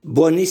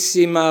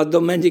Buonissima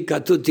domenica a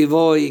tutti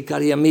voi,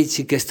 cari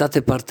amici che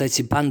state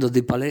partecipando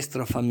di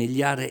Palestra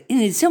familiare.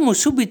 Iniziamo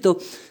subito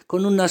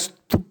con una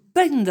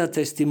stupenda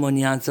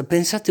testimonianza.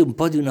 Pensate un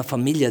po' di una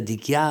famiglia di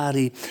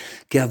Chiari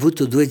che ha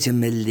avuto 2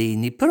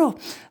 gemellini, però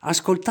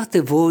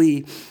ascoltate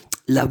voi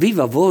la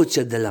viva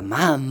voce della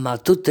mamma,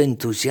 tutta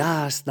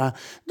entusiasta,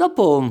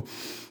 dopo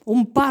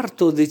un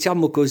parto,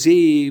 diciamo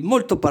così,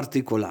 molto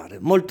particolare,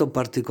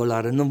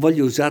 non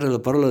voglio usare la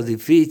parola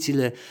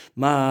difficile,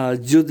 ma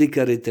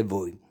giudicherete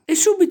voi. E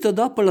subito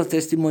dopo la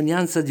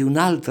testimonianza di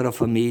un'altra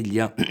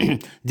famiglia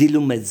di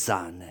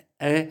Lumezzane.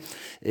 E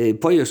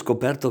poi ho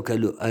scoperto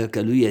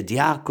che lui è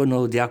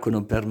diacono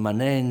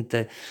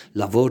permanente,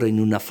 lavora in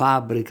una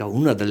fabbrica,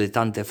 una delle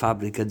tante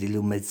fabbriche di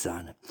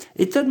Lumezzane.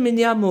 E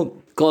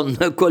terminiamo con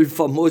quel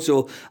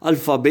famoso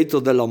alfabeto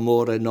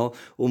dell'amore, no?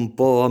 Un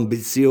po'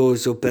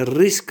 ambizioso per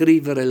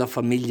riscrivere la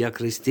famiglia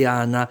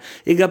cristiana,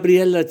 e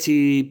Gabriella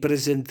ci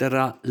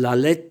presenterà la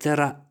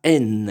lettera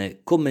N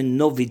come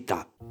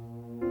novità.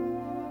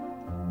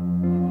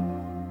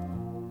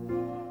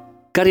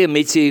 Cari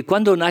amici,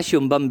 quando nasce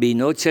un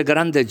bambino c'è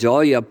grande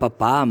gioia,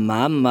 papà,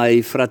 mamma,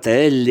 i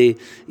fratelli,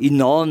 i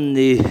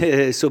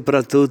nonni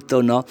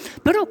soprattutto, no?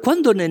 Però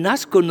quando ne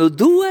nascono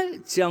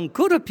 2 c'è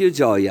ancora più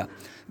gioia.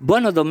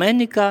 Buona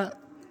domenica,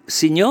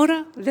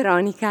 signora?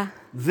 Veronica.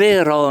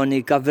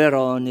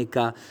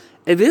 Veronica.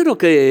 È vero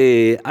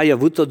che hai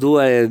avuto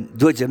due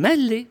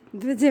gemelli?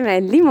 2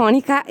 gemelli,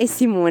 Monica e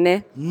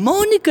Simone.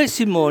 Monica e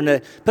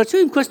Simone, perciò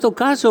in questo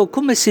caso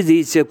come si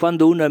dice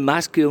quando uno è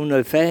maschio e uno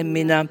è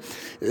femmina,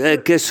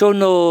 che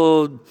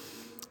sono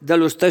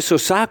dello stesso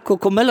sacco?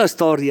 Com'è la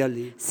storia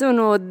lì?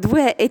 Sono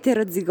 2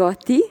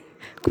 eterozigoti,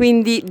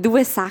 quindi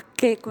 2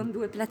 sacche con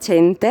 2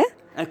 placente.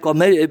 Ecco, a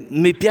me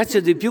mi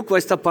piace di più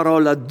questa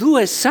parola,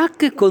 2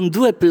 sacche con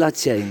 2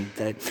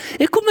 placente.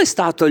 E com'è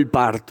stato il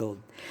parto?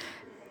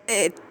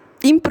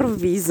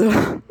 Improvviso,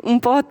 un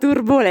po'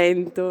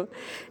 turbolento.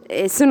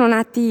 Sono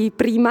nati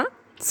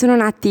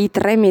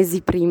 3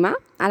 mesi prima,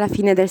 alla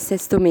fine del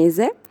 6°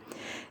 mese.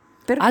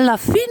 Alla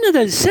fine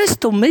del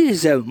 6°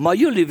 mese? Ma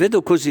io li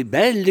vedo così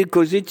belli,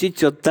 così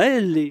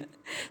cicciottelli.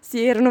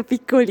 Sì, erano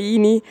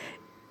piccolini,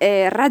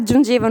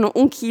 raggiungevano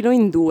 1 chilo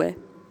in 2.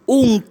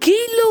 1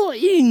 chilo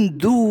in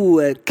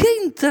 2, che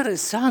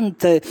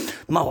interessante,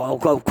 ma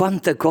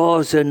quante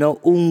cose, no?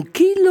 1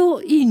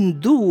 chilo in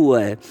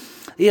 2,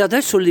 e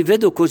adesso li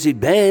vedo così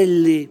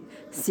belli.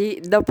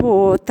 Sì,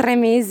 dopo 3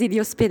 mesi di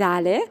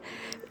ospedale,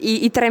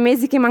 i 3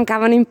 mesi che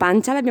mancavano in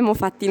pancia li abbiamo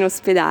fatti in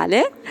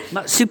ospedale.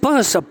 Ma si può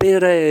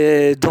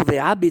sapere dove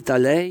abita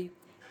lei?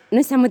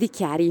 Noi siamo di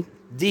Chiari.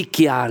 Di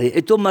Chiari,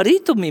 e tuo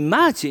marito mi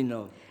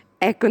immagino?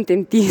 È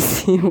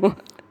contentissimo.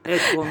 È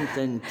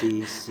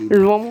contentissimo.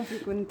 L'uomo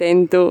più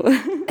contento.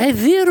 È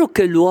vero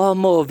che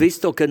l'uomo,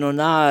 visto che non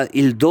ha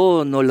il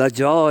dono, la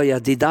gioia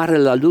di dare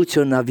alla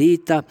luce una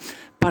vita,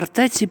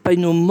 partecipa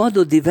in un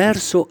modo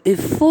diverso e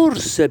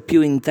forse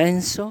più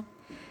intenso?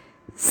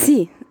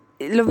 Sì,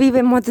 lo vive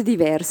in modo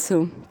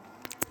diverso.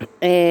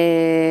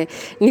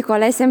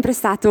 Nicola è sempre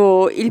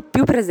stato il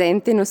più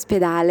presente in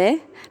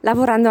ospedale,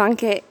 lavorando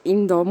anche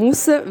in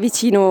domus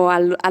vicino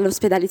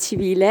all'ospedale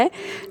civile.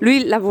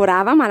 Lui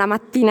lavorava, ma la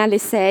mattina alle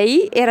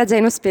 6 era già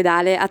in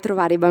ospedale a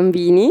trovare i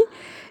bambini,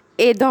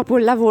 e dopo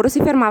il lavoro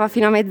si fermava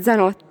fino a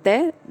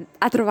mezzanotte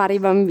a trovare i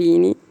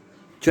bambini.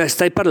 Cioè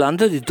stai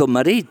parlando di tuo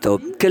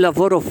marito, che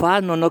lavoro fa?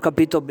 Non ho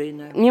capito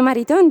bene. Mio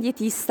marito è un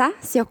dietista,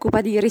 si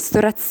occupa di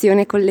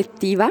ristorazione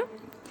collettiva,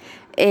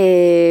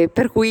 e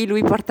per cui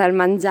lui porta il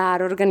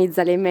mangiare,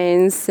 organizza le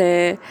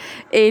mense,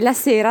 e la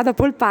sera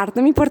dopo il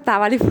parto mi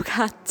portava le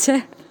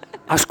focacce.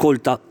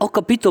 Ascolta, ho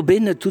capito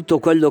bene tutto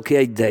quello che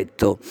hai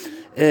detto.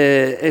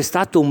 È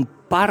stato un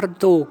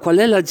parto, qual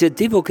è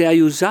l'aggettivo che hai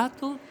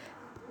usato?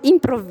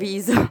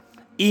 Improvviso.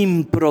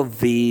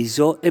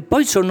 Improvviso, e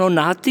poi sono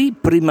nati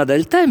prima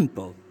del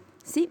tempo.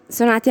 Sì,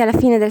 sono nati alla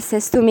fine del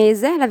 6°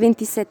 mese, alla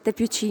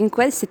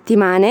 27+5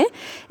 settimane.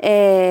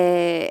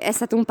 È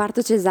stato un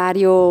parto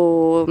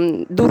cesareo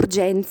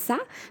d'urgenza,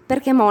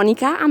 perché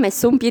Monica ha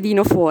messo un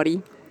piedino fuori.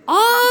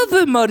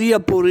 Ave Maria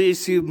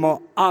Purissima,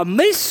 ha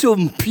messo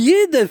un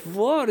piede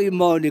fuori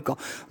Monica,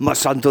 ma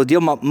santo Dio,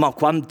 ma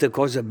quante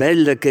cose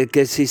belle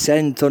che si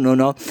sentono,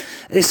 no?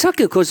 E sa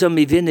che cosa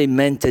mi viene in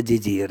mente di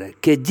dire?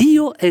 Che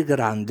Dio è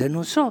grande,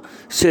 non so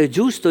se è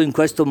giusto in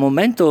questo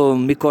momento,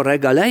 mi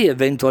corregga lei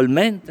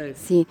eventualmente.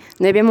 Sì,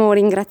 noi abbiamo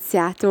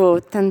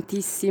ringraziato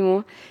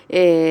tantissimo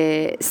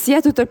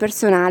sia tutto il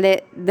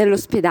personale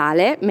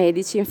dell'ospedale,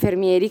 medici,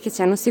 infermieri che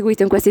ci hanno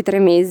seguito in questi 3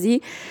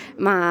 mesi,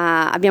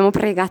 ma abbiamo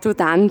pregato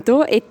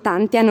tanto e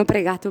tanti hanno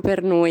pregato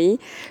per noi,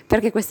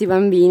 perché questi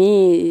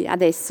bambini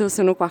adesso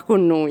sono qua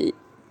con noi.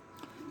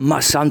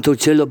 Ma santo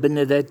cielo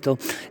benedetto,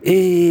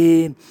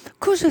 e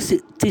cosa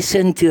ti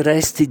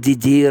sentiresti di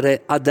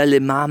dire a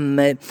delle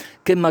mamme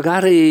che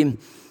magari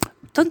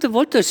tante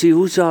volte si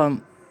usa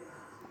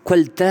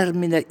quel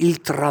termine,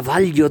 il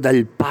travaglio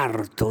del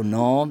parto,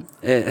 no?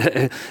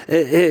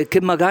 Che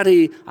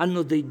magari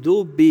hanno dei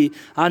dubbi,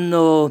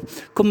 hanno,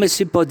 come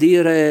si può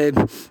dire,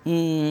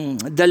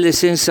 delle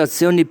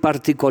sensazioni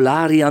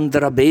particolari,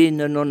 andrà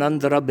bene, non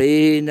andrà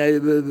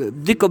bene,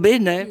 dico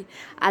bene?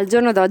 Al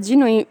giorno d'oggi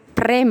noi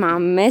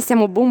pre-mamme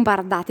siamo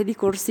bombardate di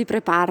corsi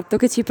preparto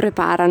che ci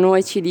preparano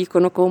e ci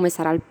dicono come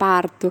sarà il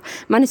parto,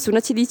 ma nessuno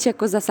ci dice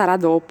cosa sarà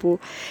dopo,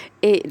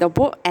 e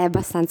dopo è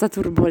abbastanza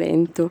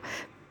turbolento,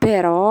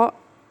 però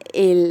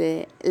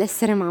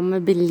l'essere mamma è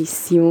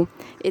bellissimo.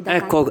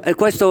 Ecco, è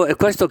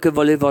questo che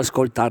volevo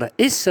ascoltare.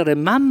 Essere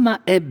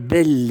mamma è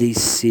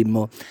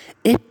bellissimo.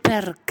 E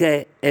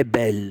perché è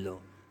bello?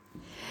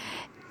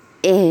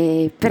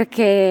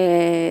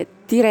 Perché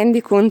ti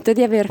rendi conto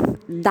di aver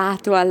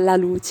dato alla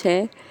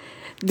luce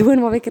 2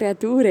 nuove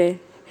creature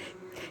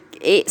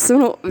e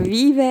sono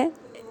vive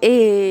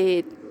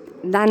e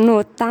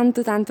danno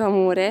tanto tanto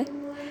amore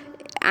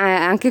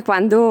anche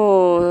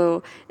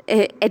quando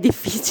è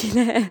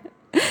difficile,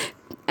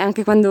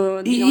 anche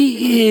quando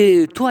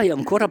Tu hai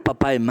ancora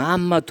papà e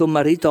mamma, tuo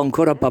marito ha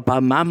ancora papà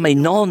e mamma, i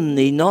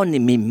nonni,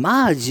 mi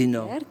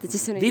immagino. Certo, ci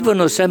sono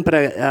Vivono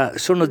sempre,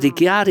 sono di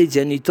Chiari i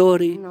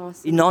genitori? No,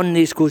 I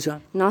nonni, scusa?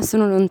 No,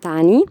 sono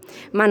lontani,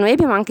 ma noi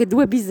abbiamo anche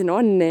 2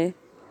 bisnonne.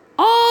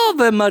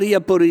 Ave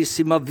Maria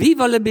Purissima,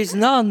 viva le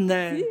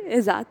bisnonne! Sì,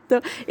 esatto,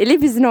 e le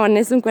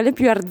bisnonne sono quelle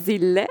più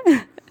arzille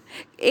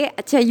e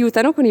ci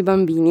aiutano con i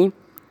bambini.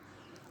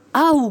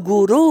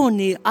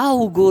 Auguroni,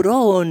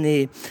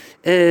 auguroni!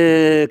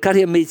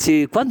 Cari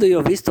amici, quando io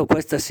ho visto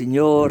questa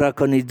signora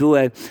con i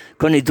due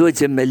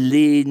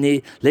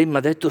gemellini, lei mi ha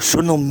detto: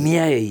 sono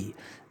miei,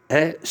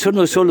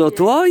 sono solo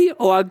tuoi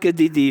o anche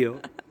di Dio?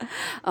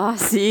 Oh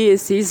sì,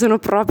 sono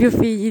proprio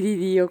figli di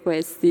Dio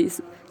questi.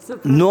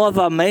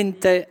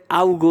 Nuovamente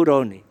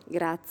auguroni.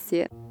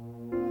 Grazie.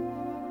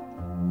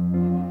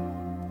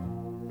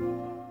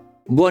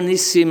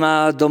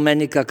 Buonissima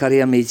domenica,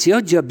 cari amici.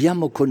 Oggi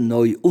abbiamo con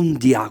noi un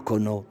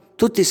diacono.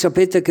 Tutti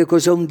sapete che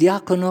cos'è un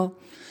diacono?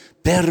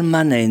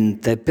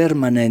 Permanente.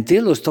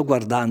 Io lo sto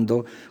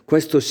guardando,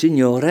 questo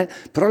signore,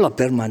 però la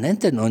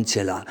permanente non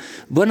ce l'ha.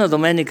 Buona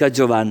domenica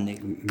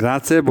Giovanni.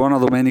 Grazie, buona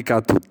domenica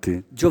a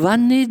tutti.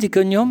 Giovanni di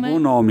cognome?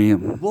 Buonomi.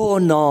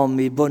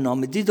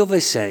 Buonomi. Di dove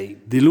sei?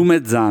 Di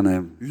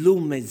Lumezzane.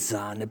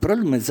 Però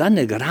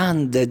Lumezzane è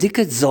grande. Di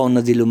che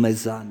zona di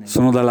Lumezzane?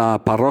 Sono della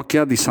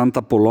parrocchia di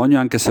Sant'Apollonio,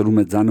 anche se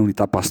Lumezzane è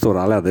unità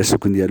pastorale adesso,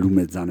 quindi è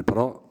Lumezzane,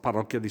 però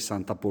parrocchia di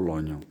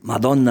Sant'Apollonio.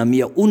 Madonna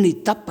mia,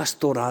 unità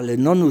pastorale,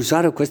 non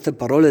usare queste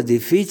parole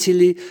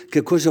difficili,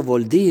 che cosa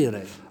vuol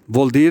dire?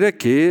 Vuol dire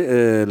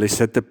che le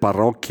 7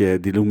 parrocchie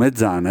di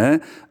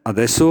Lumezzane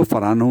adesso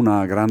faranno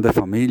una grande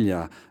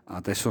famiglia.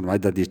 Adesso ormai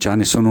da 10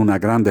 anni sono una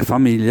grande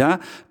famiglia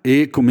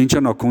e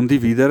cominciano a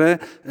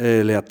condividere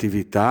le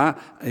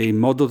attività in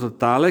modo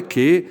tale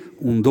che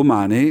un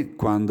domani,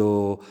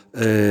 quando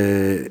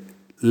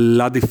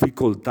la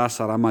difficoltà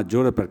sarà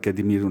maggiore, perché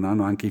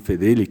diminuiranno anche i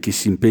fedeli, chi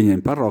si impegna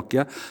in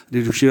parrocchia, di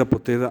riuscire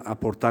a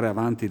portare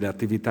avanti le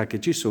attività che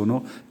ci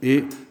sono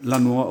e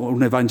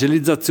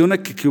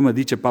un'evangelizzazione che, come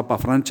dice Papa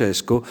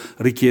Francesco,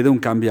 richiede un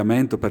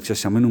cambiamento, perché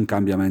siamo in un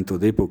cambiamento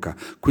d'epoca.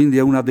 Quindi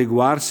è un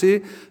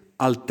adeguarsi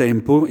al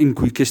tempo in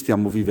cui che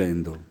stiamo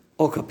vivendo.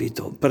 Ho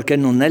capito, perché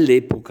non è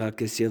l'epoca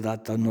che si è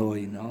data a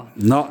noi, no?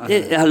 No.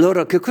 E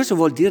allora, che cosa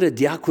vuol dire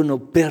diacono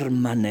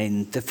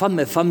permanente?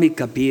 Fammi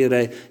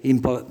capire un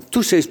po'.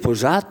 Tu sei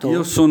sposato?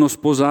 Io sono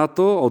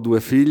sposato, ho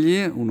 2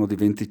 figli, uno di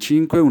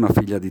 25, una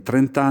figlia di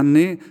 30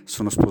 anni,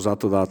 sono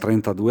sposato da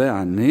 32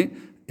 anni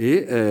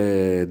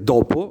e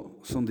dopo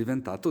sono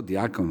diventato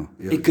diacono.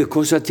 E che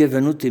cosa ti è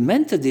venuto in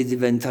mente di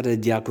diventare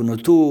diacono?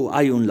 Tu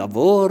hai un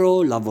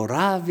lavoro,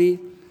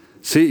 lavoravi?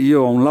 Sì,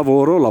 io ho un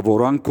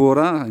lavoro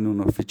ancora in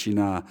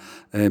un'officina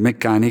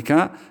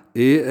meccanica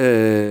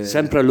e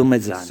sempre a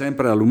Lumezzane.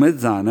 Sempre a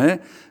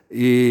Lumezzane,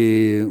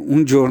 e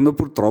un giorno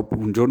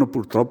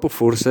purtroppo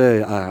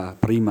forse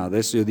prima,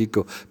 adesso io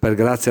dico per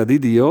grazia di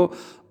Dio,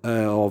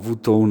 ho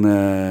avuto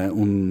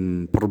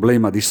un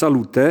problema di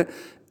salute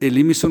e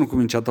lì mi sono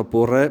cominciato a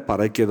porre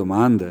parecchie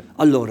domande.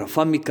 Allora,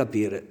 fammi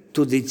capire,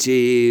 tu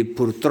dici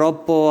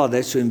purtroppo,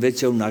 adesso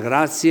invece è una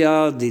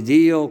grazia di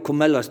Dio,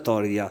 com'è la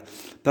storia?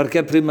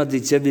 Perché prima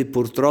dicevi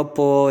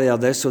purtroppo e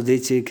adesso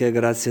dici che è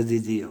grazia di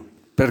Dio?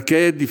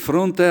 Perché di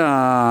fronte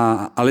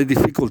alle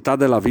difficoltà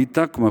della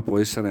vita, come può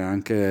essere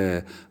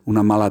anche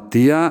una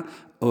malattia,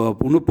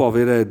 uno può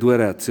avere 2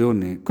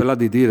 reazioni. Quella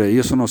di dire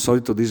io sono il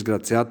solito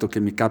disgraziato che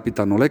mi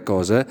capitano le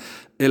cose,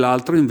 e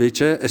l'altro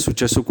invece è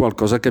successo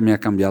qualcosa che mi ha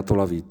cambiato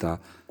la vita.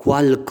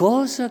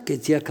 Qualcosa che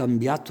ti ha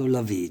cambiato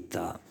la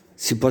vita.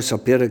 Si può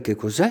sapere che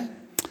cos'è?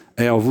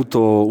 Ho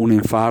avuto un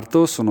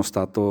infarto, sono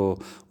stato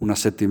una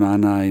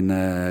settimana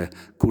in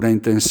cura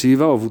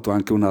intensiva, ho avuto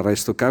anche un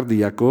arresto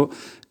cardiaco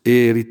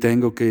e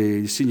ritengo che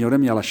il Signore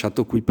mi ha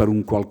lasciato qui per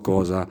un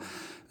qualcosa.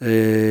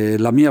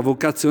 La mia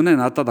vocazione è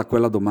nata da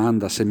quella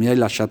domanda: se mi hai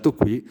lasciato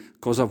qui,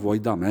 cosa vuoi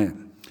da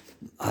me?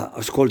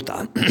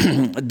 Ascolta,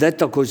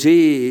 detta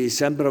così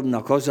sembra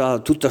una cosa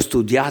tutta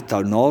studiata,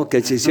 no?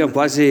 Che ci sia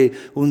quasi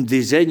un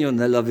disegno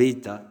nella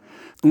vita.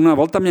 Una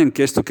volta mi hanno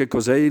chiesto che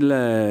cos'è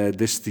il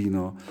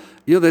destino.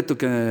 Io ho detto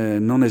che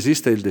non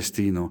esiste il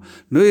destino.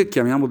 Noi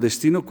chiamiamo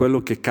destino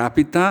quello che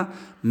capita,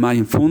 ma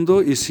in fondo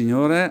il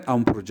Signore ha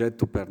un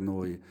progetto per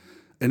noi.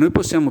 E noi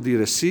possiamo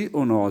dire sì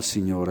o no al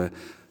Signore.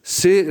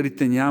 Se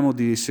riteniamo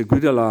di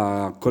seguire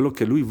quello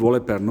che Lui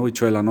vuole per noi,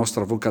 cioè la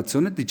nostra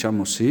vocazione,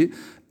 diciamo sì,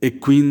 e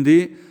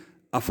quindi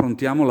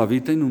affrontiamo la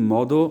vita in un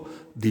modo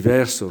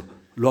diverso.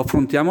 Lo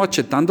affrontiamo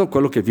accettando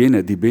quello che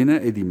viene di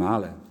bene e di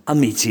male.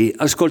 Amici,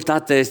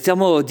 ascoltate,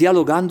 stiamo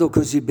dialogando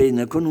così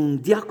bene con un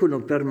diacono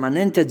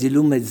permanente di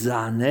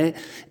Lumezzane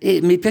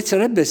e mi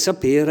piacerebbe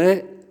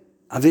sapere,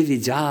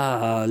 avevi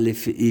già i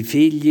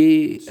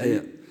figli?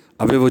 Sì.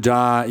 Avevo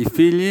già i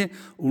figli,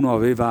 uno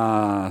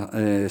aveva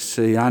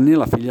 6 anni,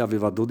 la figlia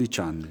aveva 12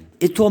 anni.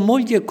 E tua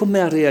moglie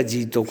come ha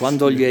reagito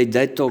quando gli hai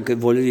detto che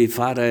volevi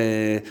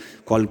fare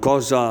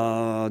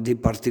qualcosa di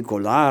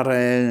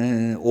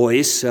particolare o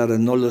essere,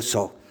 non lo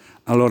so?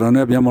 Allora,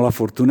 noi abbiamo la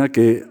fortuna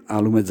che a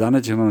Lumezzane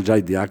c'erano già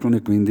i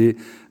diaconi, quindi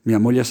mia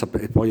moglie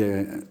sapeva, e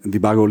poi di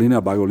Bagolino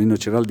a Bagolino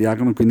c'era il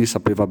diacono, quindi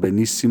sapeva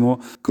benissimo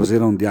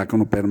cos'era un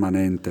diacono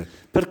permanente.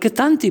 Perché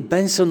tanti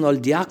pensano al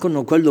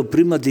diacono quello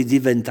prima di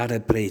diventare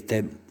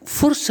prete.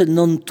 Forse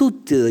non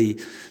tutte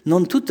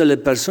le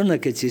persone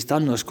che ci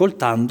stanno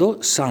ascoltando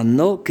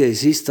sanno che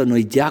esistono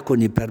i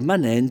diaconi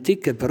permanenti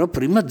che però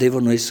prima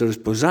devono essere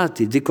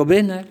sposati. Dico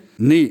bene?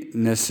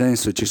 Nel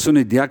senso, ci sono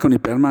i diaconi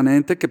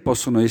permanenti che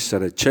possono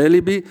essere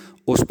celibi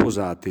o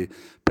sposati,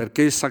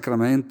 perché il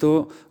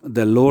sacramento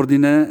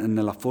dell'ordine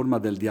nella forma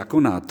del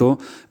diaconato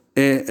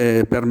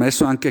è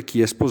permesso anche a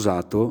chi è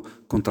sposato,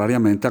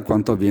 contrariamente a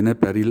quanto avviene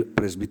per il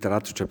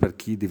presbiterato, cioè per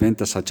chi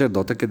diventa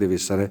sacerdote che deve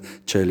essere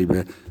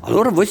celibe.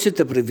 Allora voi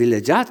siete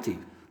privilegiati?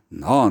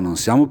 No, non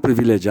siamo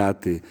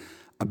privilegiati.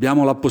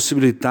 Abbiamo la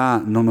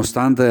possibilità,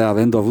 nonostante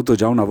avendo avuto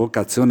già una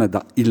vocazione,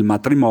 il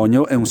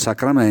matrimonio è un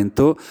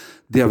sacramento,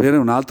 di avere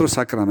un altro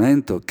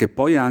sacramento, che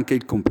poi è anche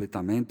il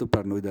completamento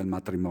per noi del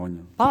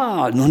matrimonio.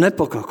 Ah, non è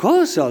poca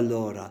cosa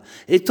allora.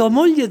 E tua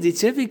moglie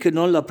dicevi che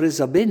non l'ha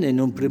presa bene in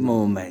un primo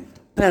momento.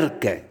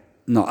 Perché?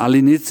 No,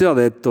 all'inizio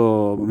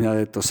mi ha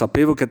detto,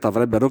 sapevo che ti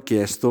avrebbero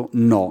chiesto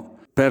no,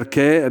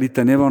 perché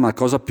riteneva una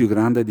cosa più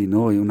grande di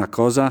noi, una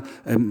cosa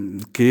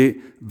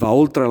che va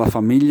oltre la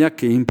famiglia,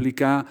 che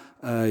implica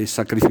il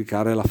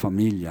sacrificare la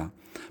famiglia.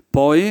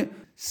 Poi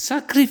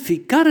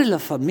sacrificare la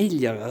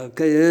famiglia,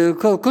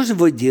 cosa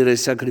vuoi dire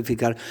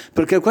sacrificare?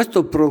 Perché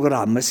questo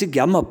programma si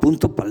chiama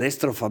appunto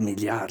Palestra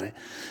familiare.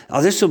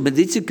 Adesso mi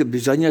dici che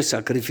bisogna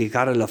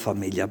sacrificare la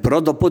famiglia,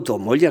 però dopo tua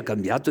moglie ha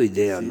cambiato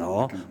idea,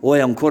 no? O è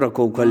ancora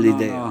con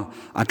quell'idea? No.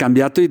 Ha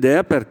cambiato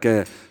idea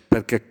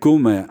perché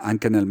come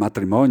anche nel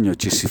matrimonio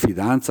ci si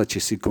fidanza, ci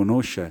si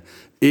conosce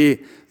e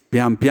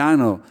pian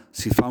piano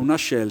si fa una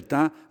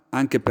scelta.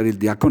 Anche per il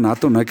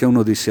diaconato non è che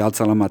uno si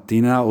alza la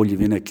mattina o gli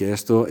viene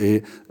chiesto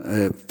e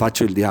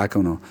faccio il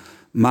diacono,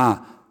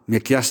 ma mi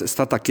è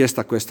stata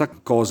chiesta questa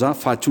cosa,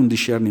 faccio un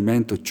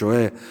discernimento,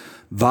 cioè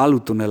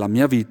valuto nella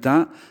mia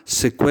vita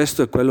se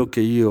questo è quello che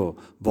io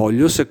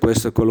voglio, se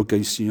questo è quello che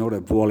il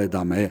Signore vuole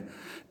da me.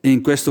 E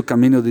in questo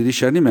cammino di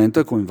discernimento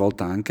è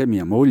coinvolta anche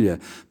mia moglie,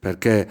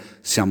 perché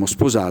siamo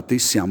sposati,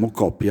 siamo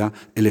coppia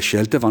e le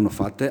scelte vanno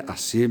fatte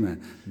assieme.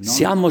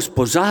 Siamo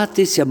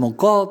sposati, siamo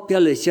coppia,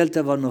 le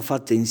scelte vanno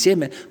fatte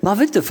insieme. Ma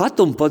avete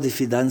fatto un po' di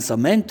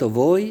fidanzamento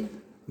voi?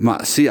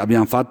 Ma sì,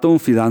 abbiamo fatto un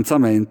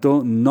fidanzamento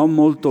non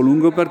molto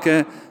lungo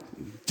perché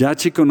già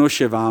ci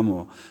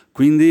conoscevamo.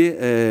 Quindi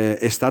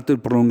è stato il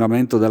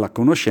prolungamento della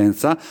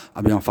conoscenza,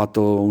 abbiamo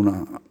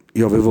fatto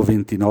io avevo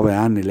 29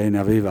 anni, lei ne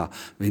aveva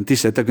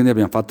 27, quindi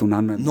abbiamo fatto un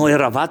anno e mezzo. Noi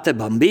eravate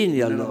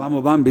bambini allora?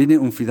 Eravamo bambini,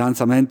 un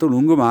fidanzamento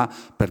lungo, ma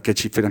perché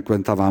ci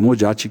frequentavamo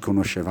già, ci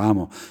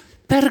conoscevamo.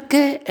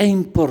 Perché è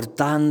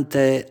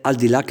importante, al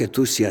di là che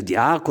tu sia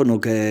diacono,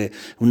 che è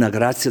una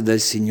grazia del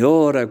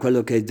Signore,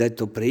 quello che hai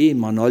detto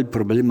prima, no? Il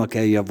problema che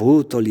hai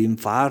avuto,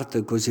 l'infarto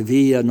e così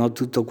via, no?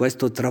 Tutto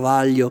questo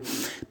travaglio,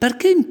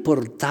 perché è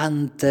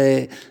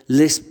importante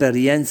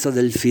l'esperienza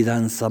del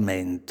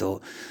fidanzamento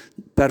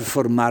per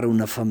formare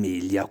una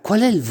famiglia?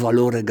 Qual è il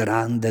valore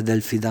grande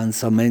del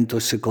fidanzamento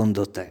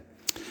secondo te?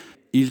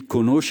 Il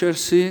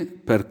conoscersi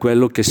per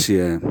quello che si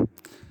è.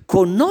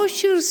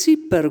 Conoscersi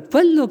per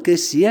quello che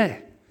si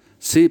è.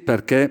 Sì,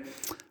 perché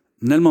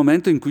nel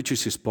momento in cui ci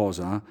si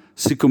sposa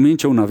si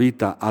comincia una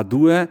vita a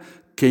due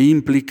che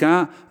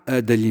implica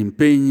degli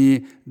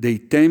impegni,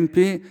 dei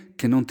tempi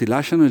che non ti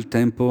lasciano il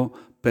tempo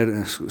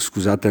per,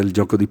 scusate il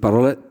gioco di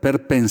parole,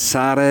 per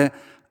pensare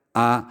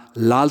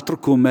all'altro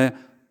come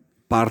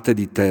parte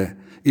di te.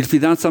 Il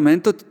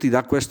fidanzamento ti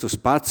dà questo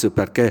spazio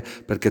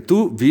perché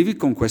tu vivi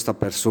con questa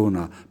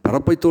persona,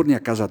 però poi torni a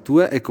casa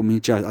tua e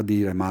cominci a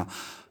dire ma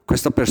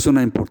questa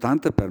persona è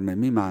importante per me,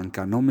 mi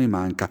manca, non mi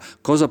manca,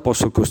 cosa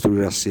posso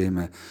costruire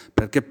assieme?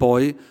 Perché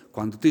poi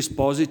quando ti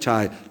sposi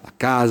c'hai la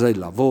casa, il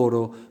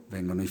lavoro,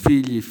 vengono i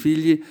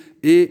figli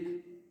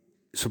e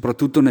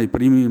soprattutto nei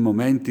primi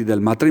momenti del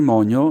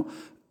matrimonio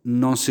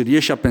non si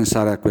riesce a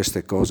pensare a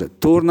queste cose.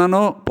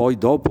 Tornano poi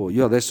dopo.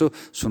 Io adesso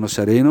sono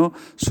sereno,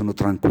 sono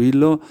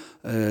tranquillo,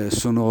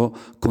 sono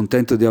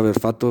contento di aver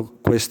fatto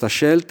questa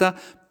scelta,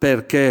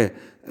 perché,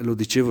 lo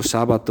dicevo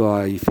sabato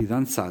ai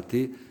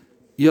fidanzati,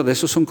 io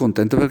adesso sono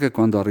contento perché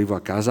quando arrivo a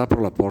casa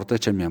apro la porta e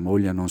c'è mia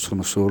moglie, non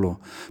sono solo,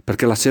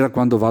 perché la sera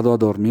quando vado a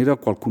dormire ho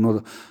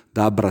qualcuno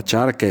da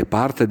abbracciare che è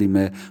parte di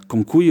me,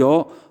 con cui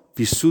ho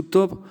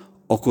vissuto,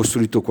 ho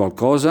costruito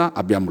qualcosa,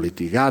 abbiamo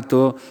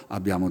litigato,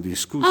 abbiamo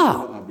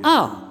discusso.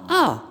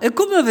 E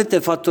come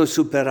avete fatto a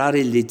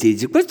superare i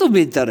litigi? Questo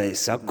mi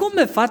interessa.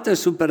 Come fate a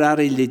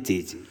superare i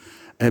litigi?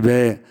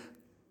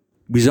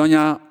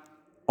 Bisogna,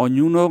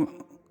 ognuno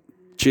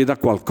ceda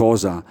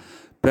qualcosa,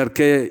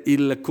 perché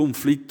il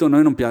conflitto,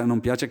 noi non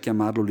piace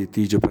chiamarlo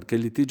litigio, perché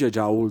il litigio è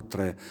già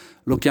oltre,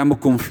 lo chiamo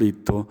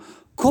conflitto.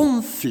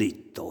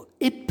 Conflitto.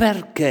 E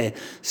perché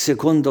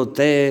secondo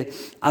te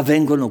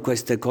avvengono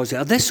queste cose?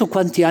 Adesso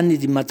quanti anni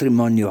di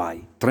matrimonio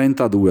hai?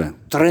 32.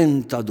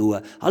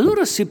 32.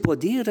 Allora si può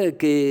dire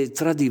che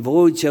tra di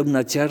voi c'è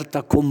una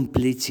certa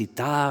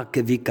complicità,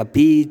 che vi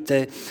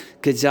capite,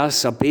 che già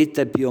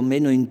sapete più o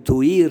meno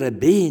intuire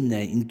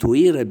bene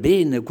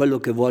quello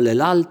che vuole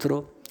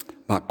l'altro?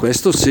 Ma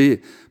questo sì,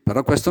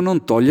 però questo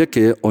non toglie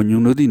che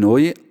ognuno di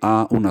noi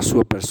ha una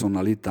sua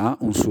personalità,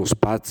 un suo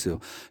spazio.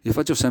 Io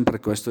faccio sempre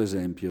questo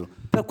esempio.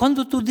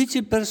 Quando tu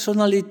dici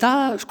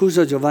personalità,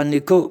 scusa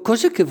Giovanni,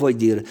 cos'è che vuoi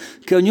dire?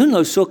 Che ognuno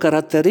ha il suo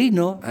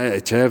caratterino?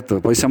 Certo,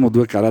 poi siamo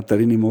due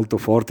caratterini molto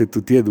forti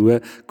tutti e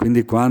due,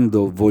 quindi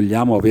quando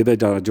vogliamo avere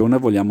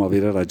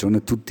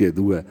ragione tutti e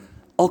due.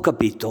 Ho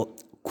capito.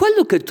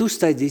 Quello che tu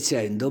stai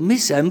dicendo mi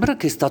sembra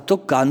che sta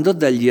toccando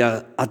degli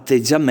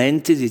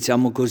atteggiamenti,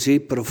 diciamo così,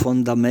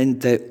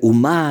 profondamente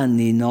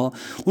umani, no?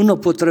 Uno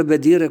potrebbe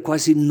dire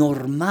quasi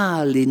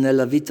normali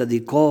nella vita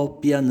di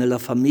coppia, nella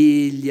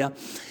famiglia.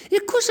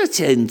 E cosa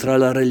c'entra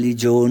la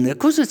religione?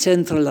 Cosa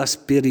c'entra la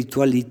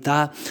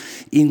spiritualità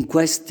in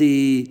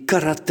questi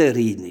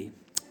caratterini?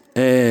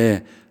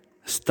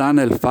 Sta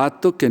nel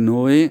fatto che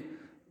noi,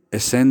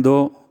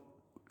 essendo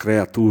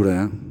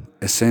creature,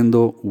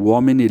 essendo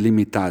uomini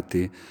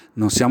limitati,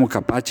 non siamo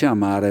capaci a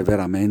amare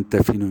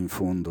veramente fino in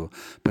fondo,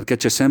 perché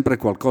c'è sempre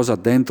qualcosa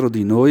dentro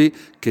di noi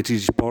che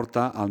ci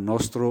porta al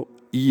nostro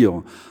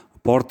io,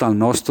 porta al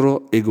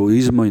nostro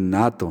egoismo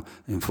innato.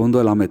 In fondo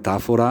è la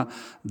metafora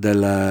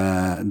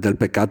del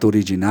peccato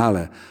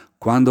originale.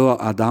 Quando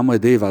Adamo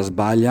ed Eva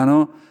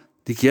sbagliano,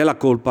 di chi è la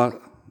colpa?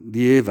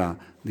 Di Eva.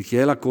 Di chi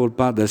è la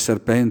colpa? Del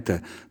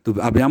serpente.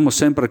 Abbiamo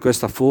sempre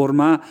questa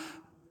forma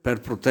per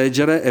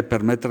proteggere e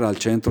per mettere al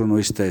centro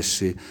noi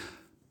stessi.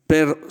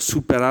 Per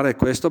superare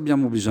questo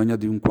abbiamo bisogno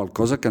di un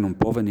qualcosa che non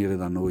può venire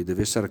da noi,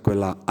 deve essere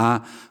quella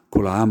A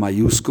con la A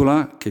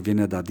maiuscola che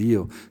viene da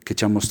Dio, che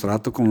ci ha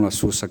mostrato con il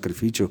suo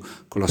sacrificio,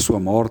 con la sua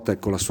morte,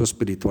 con la sua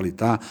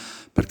spiritualità,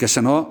 perché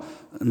sennò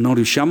non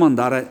riusciamo ad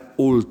andare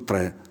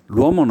oltre.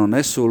 L'uomo non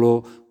è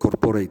solo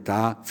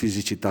corporeità,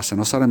 fisicità,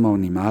 sennò saremmo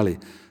animali.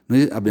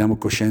 Noi abbiamo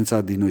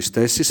coscienza di noi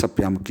stessi,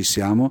 sappiamo chi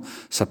siamo,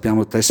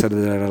 sappiamo tessere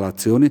delle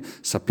relazioni,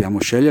 sappiamo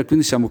scegliere,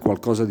 quindi siamo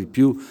qualcosa di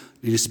più,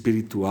 il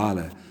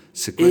spirituale.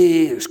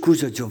 E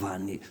scusa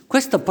Giovanni,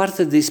 questa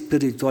parte di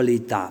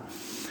spiritualità,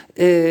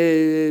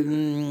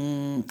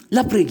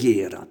 la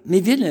preghiera,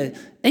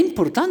 è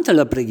importante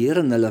la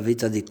preghiera nella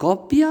vita di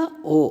coppia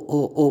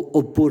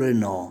oppure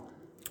no?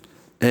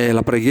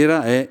 La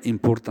preghiera è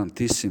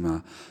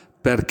importantissima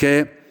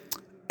perché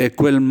è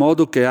quel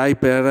modo che hai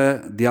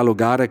per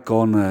dialogare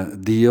con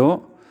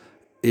Dio,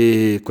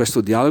 e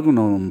questo dialogo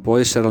non può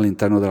essere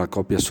all'interno della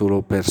coppia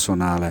solo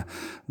personale,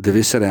 deve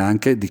essere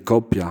anche di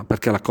coppia,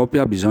 perché la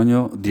coppia ha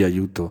bisogno di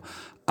aiuto,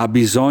 ha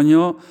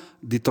bisogno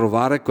di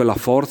trovare quella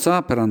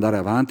forza per andare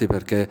avanti,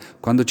 perché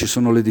quando ci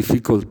sono le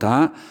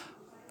difficoltà,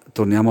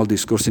 torniamo al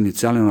discorso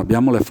iniziale, non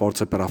abbiamo le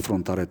forze per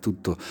affrontare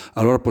tutto.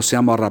 Allora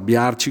possiamo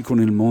arrabbiarci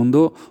con il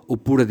mondo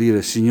oppure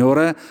dire: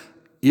 Signore,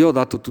 io ho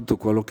dato tutto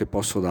quello che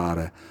posso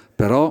dare,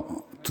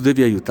 però tu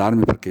devi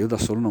aiutarmi perché io da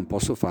solo non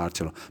posso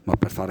farcelo, ma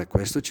per fare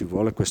questo ci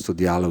vuole questo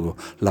dialogo.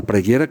 La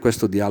preghiera è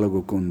questo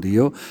dialogo con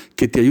Dio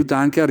che ti aiuta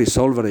anche a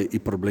risolvere i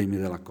problemi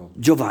della coppia.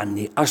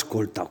 Giovanni,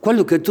 ascolta,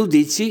 quello che tu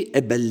dici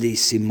è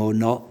bellissimo,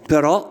 no?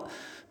 Però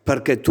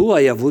perché tu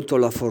hai avuto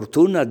la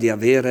fortuna di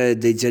avere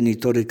dei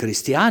genitori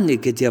cristiani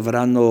che ti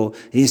avranno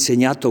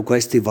insegnato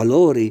questi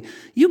valori.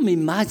 Io mi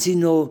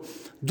immagino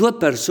due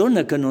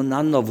persone che non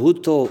hanno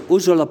avuto,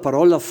 uso la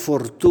parola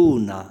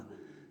fortuna,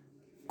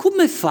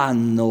 come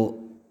fanno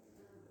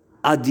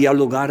a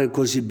dialogare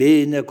così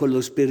bene con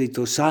lo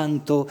Spirito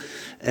Santo?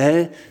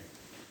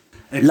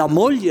 La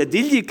moglie,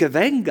 digli che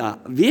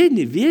venga,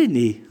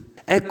 vieni.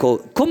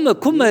 Ecco,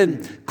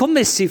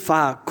 come si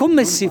fa con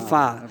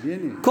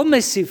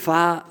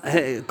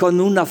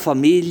una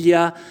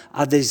famiglia,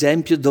 ad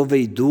esempio, dove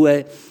i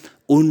due,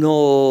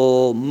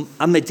 uno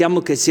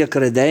ammettiamo che sia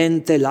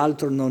credente,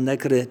 l'altro non è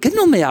credente. Che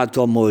nome ha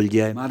tua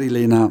moglie?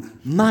 Marilena.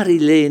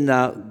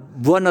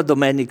 Buona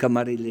domenica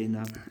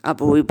Marilena. A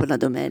voi buona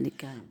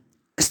domenica.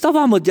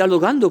 stavamo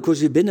dialogando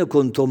così bene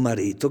con tuo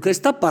marito, che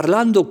sta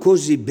parlando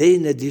così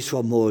bene di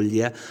sua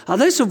moglie.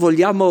 Adesso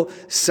vogliamo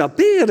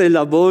sapere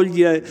la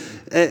moglie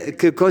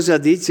che cosa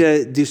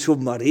dice di suo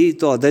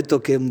marito, ha detto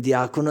che è un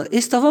diacono,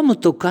 e stavamo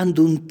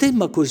toccando un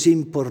tema così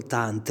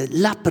importante,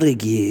 la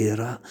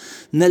preghiera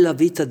nella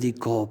vita di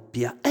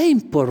coppia. È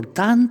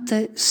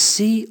importante,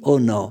 sì o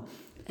no?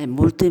 È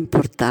molto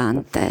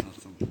importante.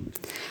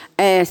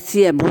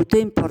 Sì, è molto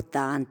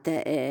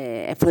importante,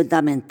 è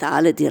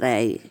fondamentale,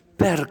 direi.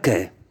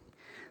 Perché?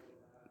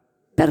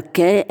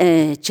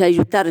 Perché ci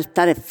aiuta a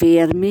restare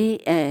fermi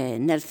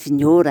nel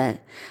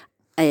Signore,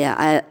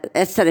 a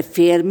essere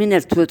fermi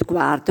nel suo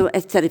sguardo,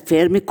 essere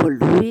fermi con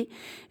Lui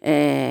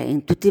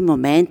in tutti i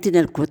momenti,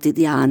 nel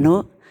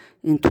quotidiano,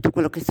 in tutto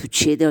quello che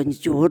succede ogni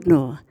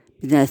giorno.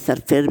 Bisogna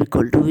essere fermi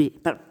con Lui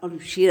per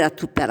riuscire a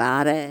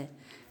superare.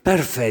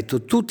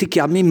 Perfetto, tu ti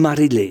chiami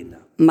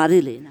Marilena.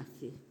 Marilena,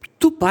 sì.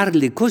 Tu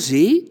parli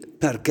così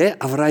perché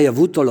avrai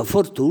avuto la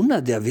fortuna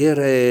di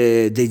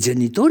avere dei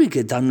genitori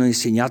che ti hanno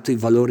insegnato i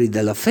valori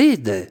della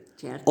fede,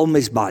 Certo, o mi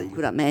sbaglio?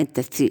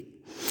 sicuramente sì.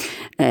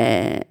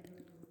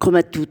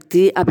 Come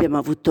tutti abbiamo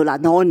avuto la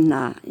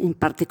nonna, in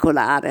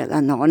particolare la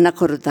nonna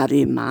con il rosario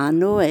in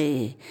mano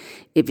e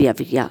via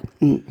via.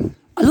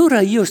 Allora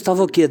io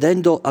stavo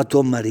chiedendo a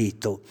tuo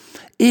marito,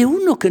 e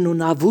uno che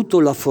non ha avuto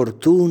la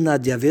fortuna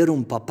di avere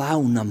un papà,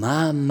 una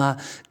mamma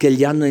che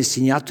gli hanno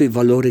insegnato i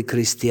valori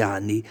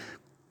cristiani,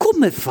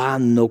 come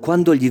fanno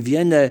quando gli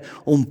viene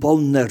un po'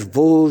 un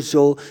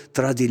nervoso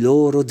tra di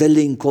loro,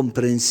 delle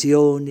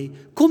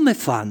incomprensioni? Come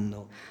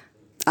fanno?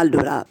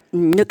 Allora,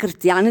 noi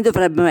cristiani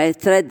dovremmo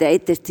essere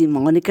dei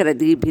testimoni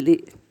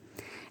credibili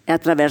e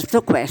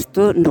attraverso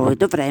questo noi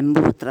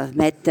dovremmo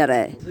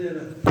trasmettere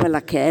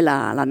quella che è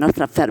la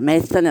nostra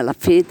fermezza nella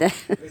fede.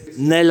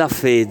 Nella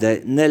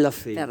fede.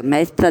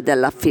 Fermezza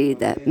della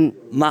fede.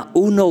 Ma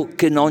uno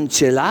che non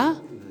ce l'ha,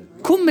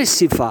 come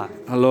si fa?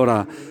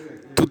 Allora,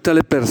 tutte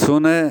le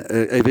persone,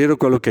 è vero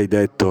quello che hai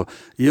detto,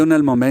 io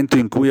nel momento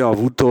in cui ho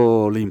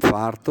avuto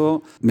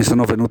l'infarto mi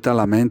sono venute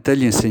alla mente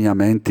gli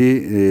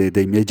insegnamenti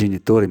dei miei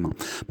genitori,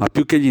 ma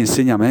più che gli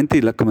insegnamenti,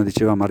 come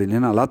diceva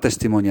Marilena, la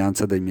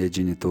testimonianza dei miei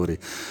genitori.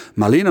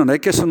 Ma lì non è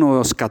che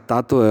sono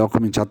scattato e ho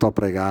cominciato a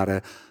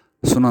pregare,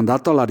 sono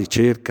andato alla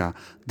ricerca.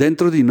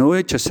 Dentro di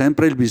noi c'è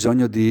sempre il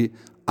bisogno di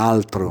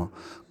altro.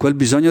 Quel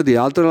bisogno di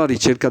altro è la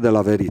ricerca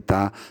della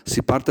verità,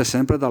 si parte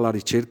sempre dalla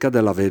ricerca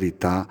della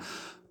verità.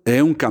 È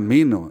un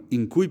cammino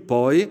in cui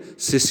poi,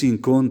 se si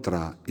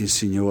incontra il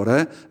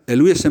Signore, e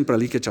Lui è sempre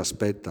lì che ci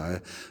aspetta.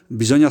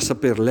 Bisogna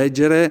saper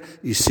leggere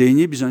i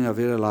segni, bisogna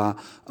avere la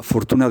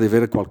fortuna di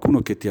avere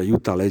qualcuno che ti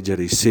aiuta a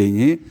leggere i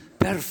segni.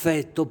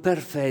 Perfetto,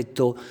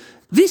 perfetto.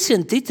 Vi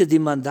sentite di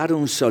mandare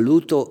un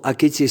saluto a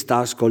chi ci sta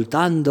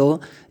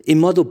ascoltando, in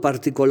modo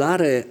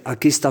particolare a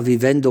chi sta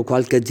vivendo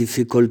qualche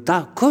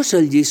difficoltà? Cosa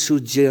gli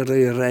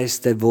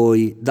suggerireste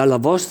voi dalla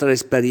vostra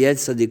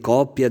esperienza di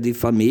coppia, di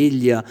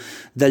famiglia,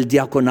 del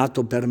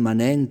diaconato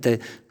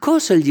permanente?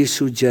 Cosa gli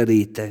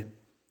suggerite?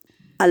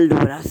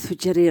 Allora,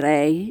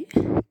 suggerirei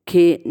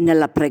che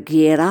nella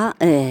preghiera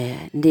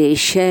ne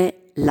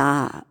esce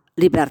la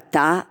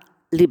libertà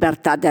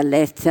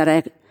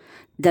dell'essere,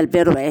 del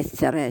vero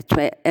essere,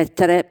 cioè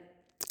essere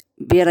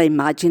vera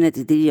immagine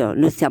di Dio.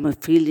 Noi siamo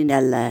figli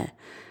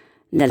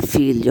nel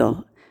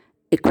Figlio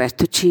e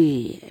questo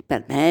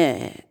per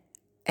me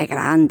è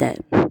grande.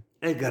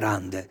 È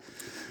grande.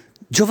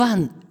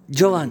 Giovanni,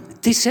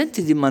 ti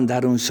senti di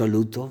mandare un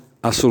saluto?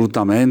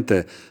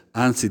 Assolutamente,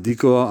 anzi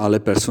dico alle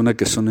persone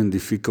che sono in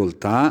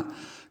difficoltà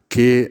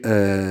che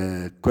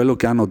quello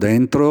che hanno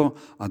dentro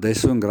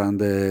adesso è un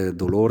grande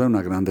dolore,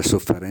 una grande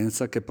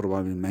sofferenza che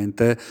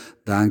probabilmente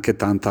dà anche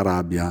tanta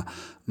rabbia,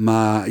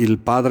 ma i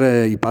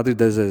padri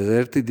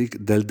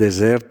del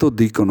deserto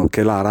dicono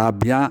che la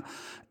rabbia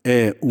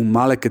è un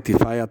male che ti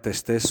fai a te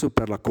stesso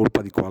per la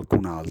colpa di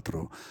qualcun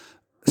altro.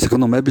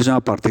 Secondo me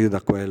bisogna partire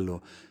da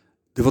quello.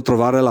 Devo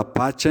trovare la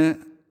pace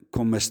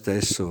con me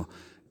stesso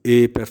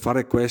e per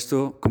fare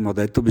questo, come ho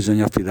detto,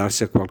 bisogna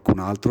affidarsi a qualcun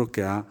altro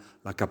che ha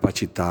la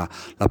capacità.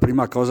 La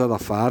prima cosa da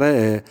fare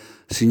è: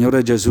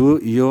 Signore Gesù,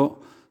 io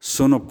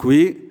sono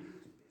qui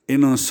e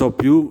non so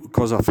più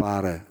cosa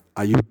fare,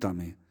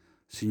 aiutami.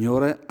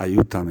 Signore,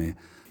 aiutami.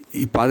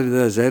 I padri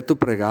del deserto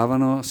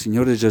pregavano: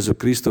 Signore Gesù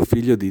Cristo,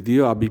 Figlio di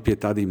Dio, abbi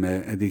pietà di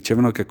me, e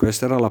dicevano che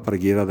questa era la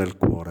preghiera del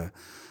cuore.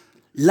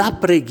 La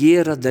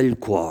preghiera del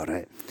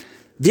cuore.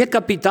 Vi è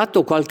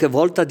capitato qualche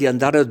volta di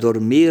andare a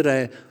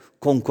dormire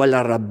con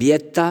quella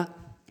rabbietta?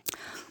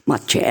 Ma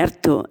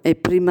certo, e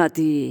prima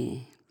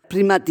di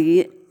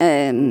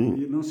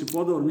Non si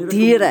può dormire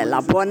dire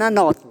la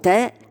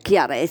buonanotte,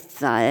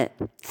 chiarezza,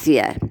 sì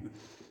è.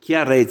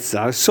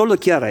 Chiarezza, solo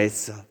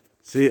chiarezza.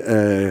 Sì,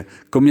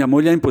 con mia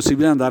moglie è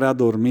impossibile andare a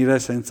dormire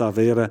senza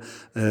aver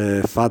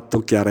fatto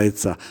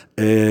chiarezza.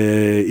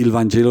 Il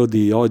Vangelo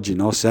di oggi,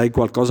 no? Se hai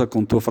qualcosa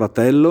con tuo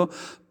fratello,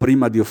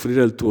 prima di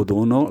offrire il tuo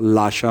dono,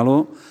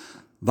 lascialo,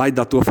 vai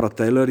da tuo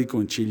fratello e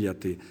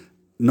riconciliati.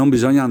 Non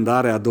bisogna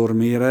andare a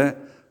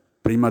dormire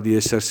prima di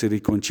essersi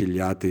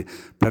riconciliati,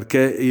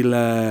 perché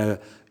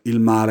il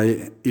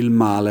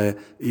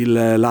male,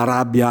 la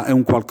rabbia è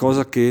un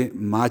qualcosa che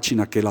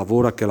macina, che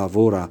lavora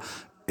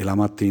e la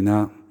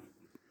mattina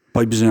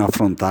poi bisogna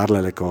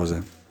affrontarle le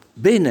cose.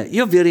 Bene,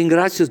 io vi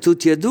ringrazio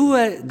tutti e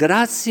due,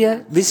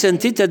 grazie. Vi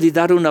sentite di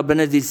dare una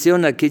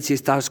benedizione a chi ci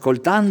sta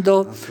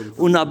ascoltando?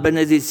 Una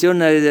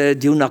benedizione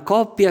di una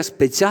coppia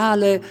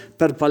speciale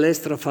per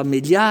Palestra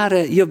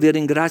familiare. Io vi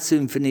ringrazio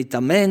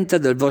infinitamente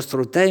del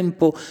vostro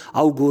tempo,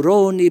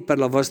 auguroni per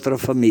la vostra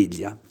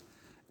famiglia.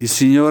 Il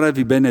Signore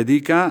vi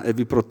benedica e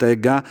vi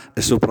protegga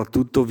e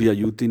soprattutto vi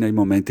aiuti nei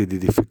momenti di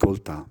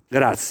difficoltà.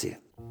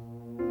 Grazie.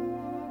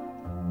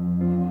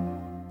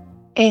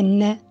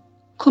 N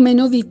come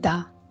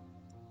novità.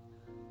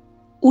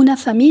 Una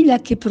famiglia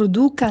che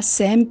produca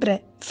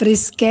sempre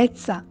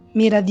freschezza,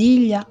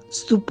 meraviglia,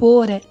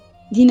 stupore,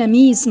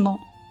 dinamismo,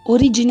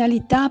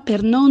 originalità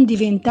per non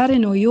diventare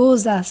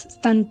noiosa,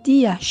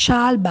 stantia,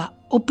 scialba,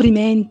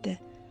 opprimente.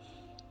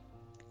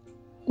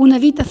 Una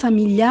vita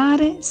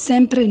familiare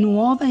sempre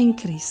nuova in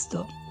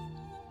Cristo.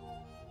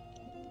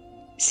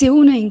 Se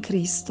uno è in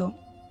Cristo,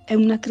 è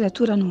una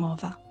creatura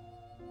nuova.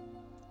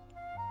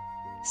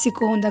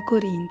 Seconda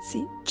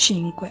Corinzi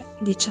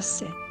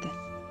 5:17.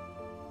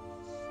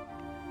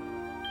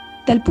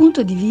 Dal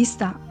punto di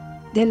vista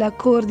della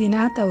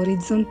coordinata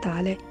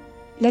orizzontale,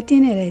 la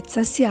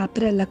tenerezza si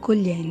apre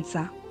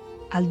all'accoglienza,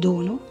 al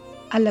dono,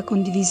 alla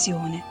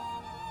condivisione.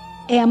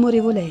 È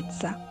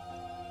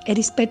amorevolezza, è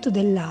rispetto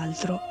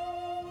dell'altro,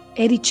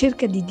 è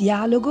ricerca di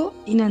dialogo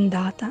in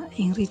andata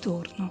e in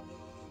ritorno.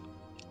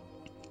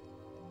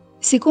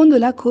 Secondo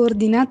la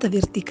coordinata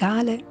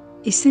verticale,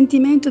 il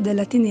sentimento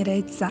della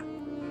tenerezza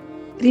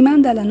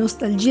rimanda alla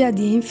nostalgia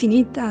di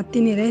infinita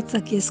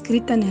tenerezza che è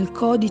scritta nel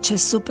codice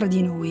sopra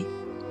di noi.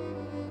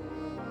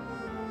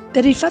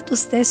 Per il fatto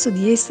stesso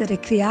di essere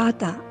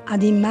creata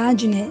ad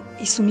immagine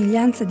e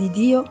somiglianza di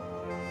Dio,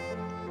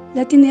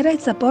 la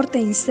tenerezza porta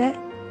in sé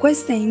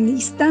questa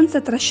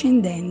istanza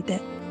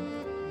trascendente,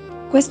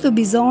 questo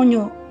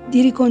bisogno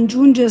di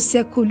ricongiungersi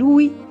a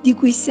colui di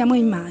cui siamo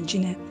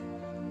immagine,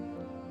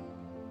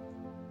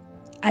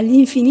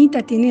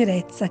 all'infinita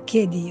tenerezza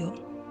che è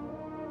Dio.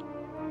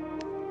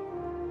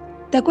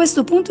 Da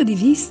questo punto di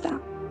vista,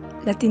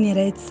 la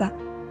tenerezza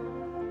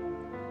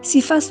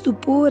si fa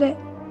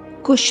stupore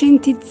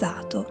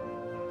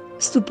coscientizzato,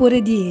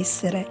 stupore di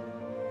essere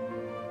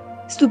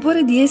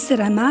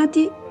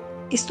amati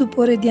e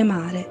stupore di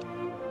amare,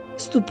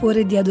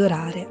 stupore di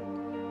adorare.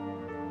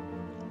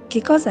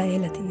 Che cosa è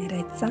la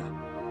tenerezza?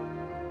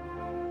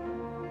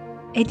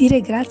 È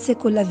dire grazie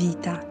con la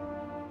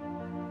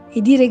vita.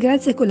 E dire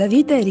grazie con la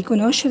vita è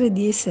riconoscere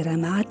di essere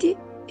amati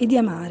e di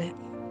amare.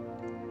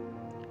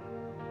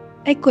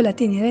 Ecco, la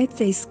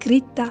tenerezza è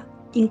iscritta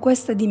in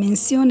questa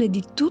dimensione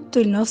di tutto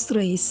il nostro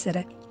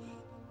essere,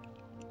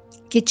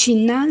 che ci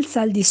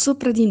innalza al di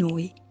sopra di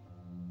noi,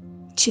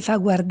 ci fa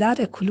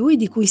guardare a colui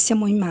di cui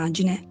siamo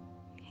immagine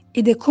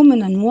ed è come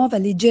una nuova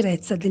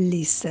leggerezza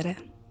dell'essere.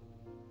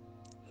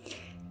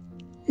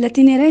 La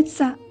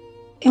tenerezza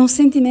è un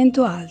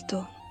sentimento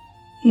alto,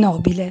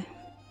 nobile,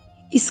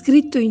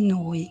 iscritto in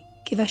noi,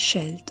 che va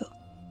scelto.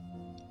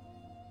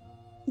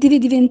 Deve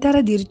diventare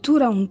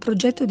addirittura un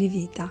progetto di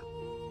vita,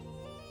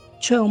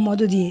 cioè un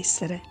modo di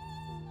essere,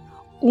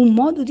 un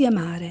modo di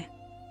amare,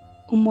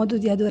 un modo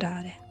di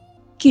adorare.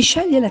 Chi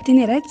sceglie la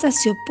tenerezza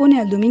si oppone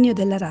al dominio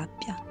della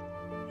rabbia,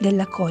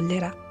 della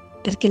collera,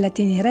 perché la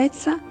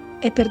tenerezza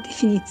è per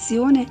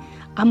definizione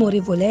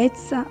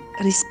amorevolezza,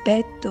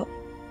 rispetto,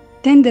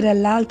 tendere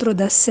all'altro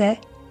da sé,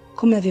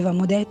 come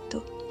avevamo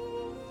detto,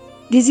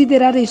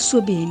 desiderare il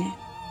suo bene.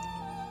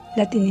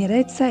 La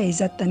tenerezza è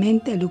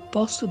esattamente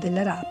l'opposto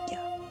della rabbia,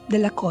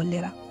 della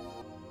collera.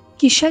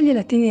 Chi sceglie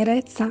la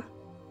tenerezza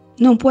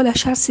non può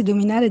lasciarsi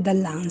dominare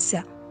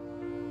dall'ansia,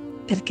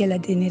 perché la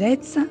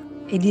tenerezza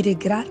è dire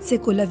grazie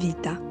con la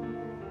vita,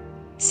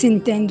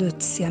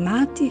 sentendosi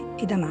amati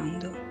ed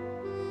amando.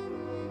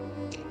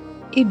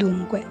 E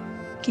dunque,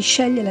 chi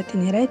sceglie la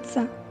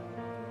tenerezza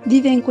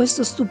vive in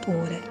questo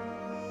stupore,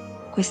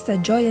 questa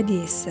gioia di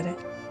essere.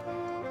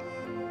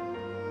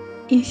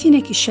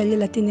 Infine, chi sceglie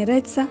la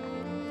tenerezza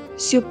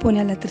si oppone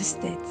alla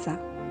tristezza.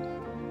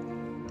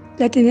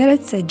 La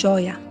tenerezza è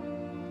gioia,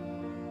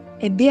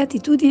 è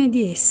beatitudine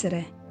di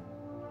essere,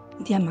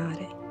 di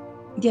amare,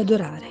 di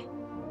adorare.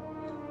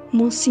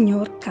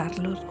 Monsignor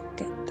Carlo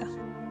Rocchetta.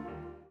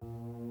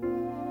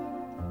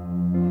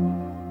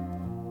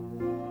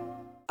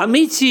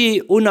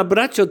 Amici, un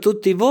abbraccio a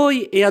tutti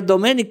voi e a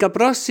domenica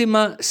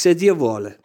prossima, se Dio vuole.